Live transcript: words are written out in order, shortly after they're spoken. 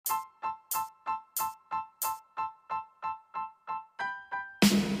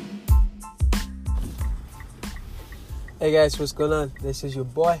Hey guys, what's going on? This is your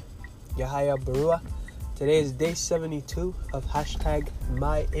boy, Yahaya Barua. Today is day 72 of hashtag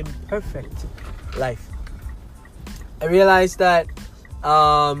My Imperfect Life. I realized that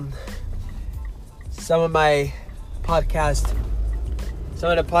some of the podcasts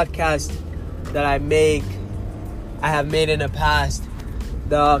that I have made in the past,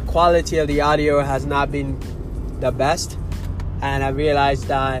 the quality of the audio has not been the best. And I realized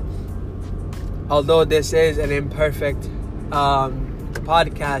that although this is an imperfect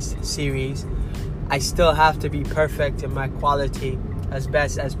podcast series, I still have to be perfect in my quality as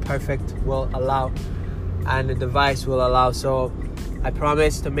best as perfect will allow and the device will allow. So I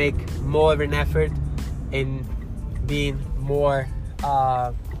promise to make more of an effort in being more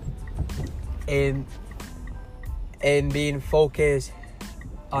in being focused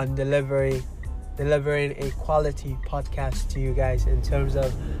on delivering a quality podcast to you guys in terms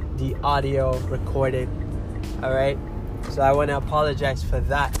of the audio recorded. All right, so I want to apologize for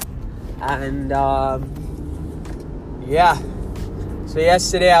that. And so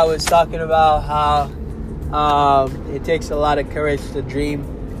yesterday I was talking about how it takes a lot of courage to dream,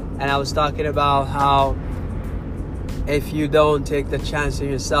 and I was talking about how if you don't take the chance on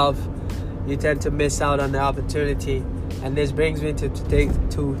yourself, you tend to miss out on the opportunity. And this brings me to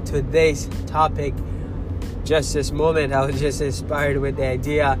today's topic. Just this moment, I was just inspired with the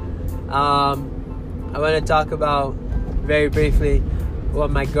idea. I want to talk about very briefly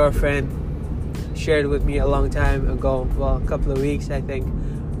what my girlfriend shared with me a long time ago. Well, a couple of weeks, I think.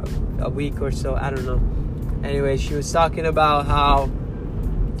 A week or so, I don't know. Anyway, she was talking about how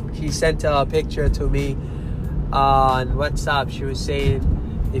she sent a picture to me on WhatsApp. She was saying,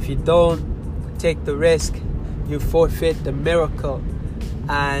 if you don't take the risk, you forfeit the miracle.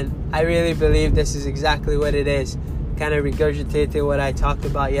 And I really believe this is exactly what it is. Kind of regurgitated what I talked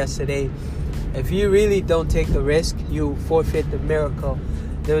about yesterday. If you really don't take the risk, you forfeit the miracle.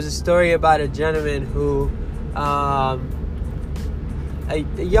 There was a story about a gentleman who, a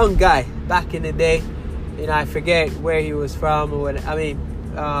young guy back in the day. I forget where he was from or the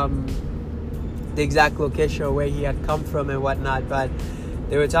exact location or where he had come from and whatnot. But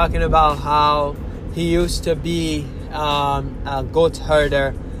they were talking about how he used to be a goat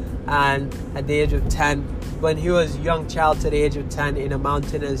herder, and at the age of 10, when he was a young child to the age of 10 in a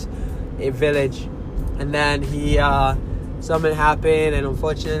mountainous village, and then something happened, and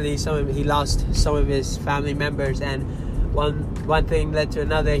unfortunately he lost some of his family members, and one thing led to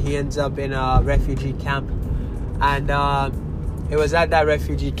another. He ends up in a refugee camp, and it was at that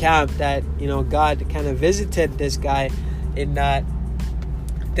refugee camp that God kind of visited this guy, in that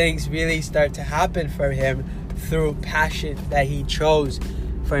things really start to happen for him through passion that he chose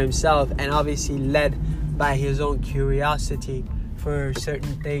for himself, and obviously led by his own curiosity for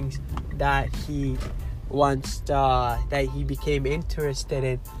certain things that he that he became interested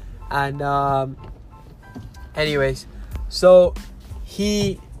in. And anyways, so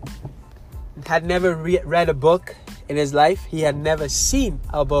he had never read a book in his life. He had never seen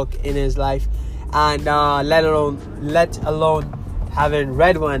a book in his life, and let alone having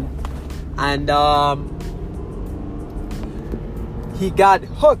read one. And he got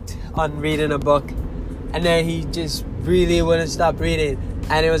hooked on reading a book, and then he just really wouldn't stop reading.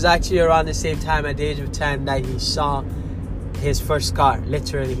 And it was actually around the same time, at the age of 10, that he saw his first car.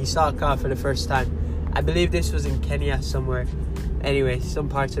 Literally, he saw a car for the first time. I believe this was in Kenya somewhere. Anyway, some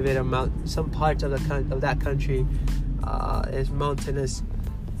parts of it are some parts of that country is mountainous.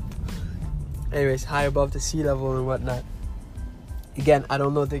 Anyways, high above the sea level and whatnot. Again, I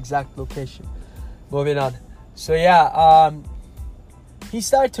don't know the exact location. Moving on. So he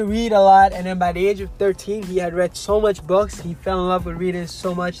started to read a lot, and then by the age of 13, he had read so much books. He fell in love with reading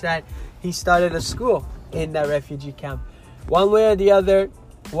so much that he started a school in that refugee camp. One way and the other,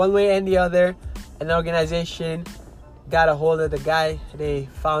 an organization got a hold of the guy. They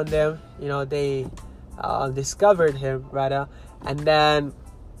found him. They discovered him rather, and then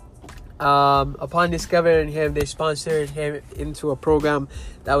upon discovering him, they sponsored him into a program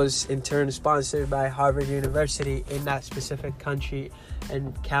that was in turn sponsored by Harvard University in that specific country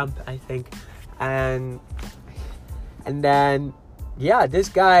and camp, I think. And then this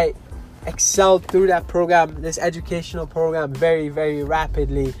guy excelled through that program, this educational program, very, very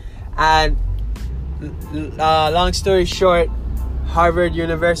rapidly. And long story short, Harvard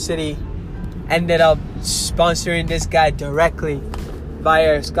University ended up sponsoring this guy directly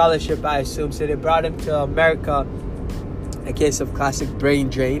via a scholarship, I assume. So they brought him to America. A case of classic brain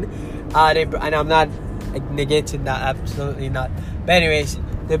drain. And I'm not negating that, absolutely not. But anyways,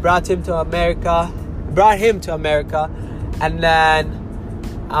 they brought him to America, and then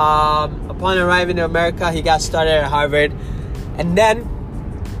Upon arriving to America, he got started at Harvard. And then,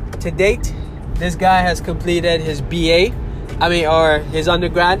 to date, this guy has completed his BA, or his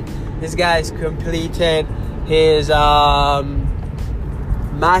undergrad. This guy has completed his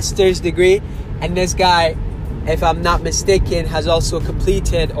master's degree. And this guy, if I'm not mistaken, has also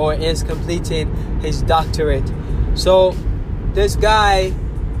completed or is completing his doctorate. So this guy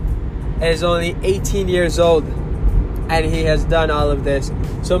is only 18 years old and he has done all of this.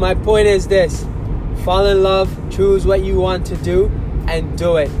 So my point is this: fall in love, choose what you want to do and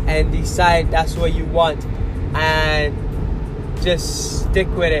do it, and decide that's what you want and just stick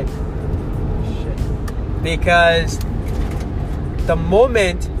with it. Because the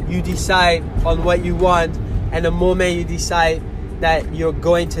moment you decide on what you want, and the moment you decide that you're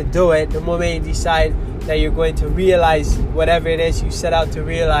going to do it, the moment you decide that you're going to realize whatever it is you set out to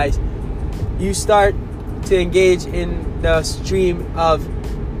realize, you start to engage in the stream of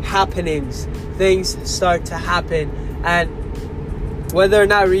happenings. Things start to happen, and whether or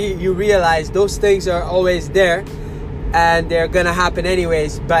not you realize, those things are always there and they're gonna happen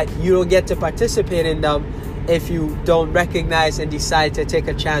anyways, but you don't get to participate in them if you don't recognize and decide to take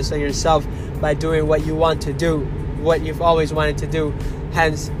a chance on yourself by doing what you want to do, what you've always wanted to do.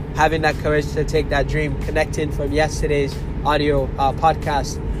 Hence, having that courage to take that dream, connecting from yesterday's audio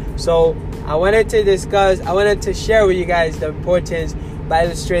podcast. So I wanted to share with you guys the importance by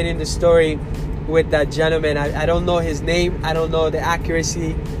illustrating the story with that gentleman. I don't know his name. I don't know the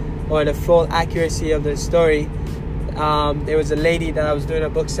accuracy or the full accuracy of the story. There was a lady that I was doing a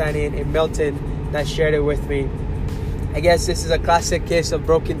book signing in Milton that shared it with me. I guess this is a classic case of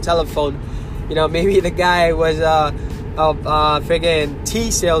broken telephone. Maybe the guy was a friggin'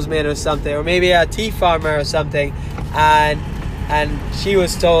 tea salesman or something, or maybe a tea farmer or something, and she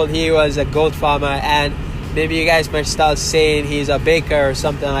was told he was a goat farmer, and maybe you guys might start saying he's a baker or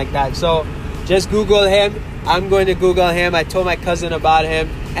something like that. So just Google him. I'm going to Google him. I told my cousin about him,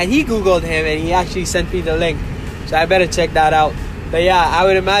 and he Googled him, and he actually sent me the link. So I better check that out. But yeah, I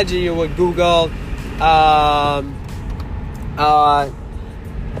would imagine you would Google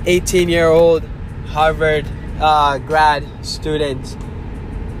 18-year-old Harvard grad student.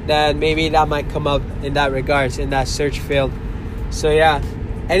 Then maybe that might come up in that regards, in that search field. So yeah,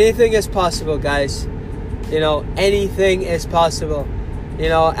 anything is possible, guys. Anything is possible.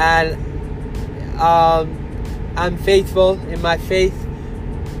 And I'm faithful in my faith.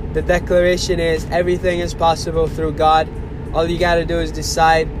 The declaration is everything is possible through God. All you got to do is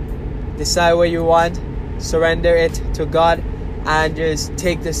decide what you want, surrender it to God, and just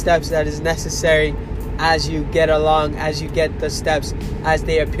take the steps that is necessary as you get along, as you get the steps as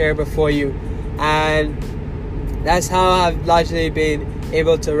they appear before you. And that's how I've largely been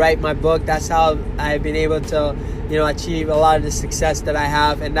able to write my book. That's how I've been able to, achieve a lot of the success that I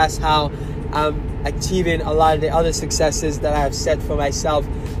have. And that's how I'm achieving a lot of the other successes that I have set for myself,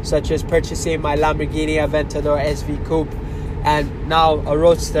 such as purchasing my Lamborghini Aventador SV Coupe, and now a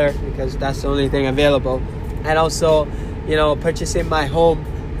Roadster, because that's the only thing available. And also, purchasing my home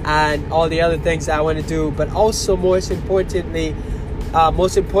and all the other things that I want to do. But also, most importantly,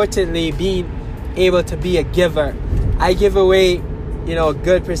 being able to be a giver. I give away, a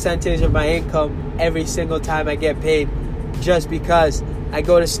good percentage of my income every single time I get paid, just because I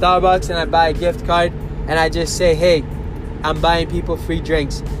go to Starbucks and I buy a gift card and I just say, hey, I'm buying people free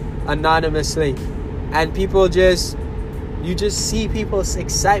drinks anonymously. And you just see people's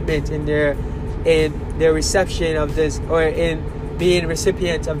excitement in their reception of this, or in being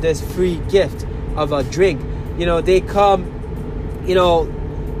recipients of this free gift of a drink. They come,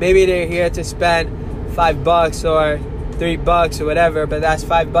 maybe they're here to spend $5 or $3 or whatever, but that's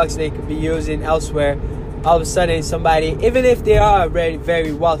 $5 they could be using elsewhere. All of a sudden, somebody, even if they are very,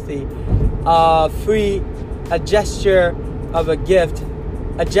 very wealthy, a gesture of a gift,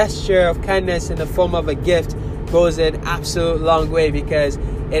 a gesture of kindness in the form of a gift goes an absolute long way, because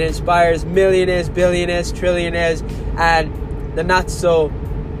it inspires millionaires, billionaires, trillionaires, and the not so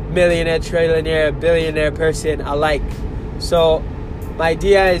millionaire, trillionaire, billionaire person alike. So my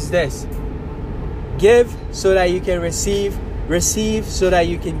idea is this: give so that you can receive so that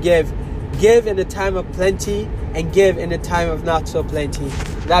you can give in the time of plenty, and give in the time of not so plenty.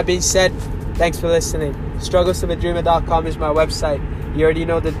 That being said, thanks for listening. strugglesofadreamer.com is my website. You already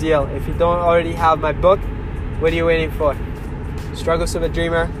know the deal. If you don't already have my book, what are you waiting for? Struggles of a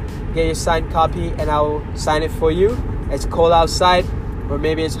Dreamer. Get your signed copy and I will sign it for you. It's cold outside, or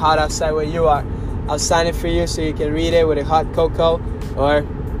maybe it's hot outside where you are. I'll sign it for you so you can read it with a hot cocoa or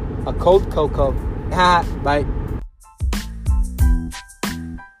a cold cocoa. Bye.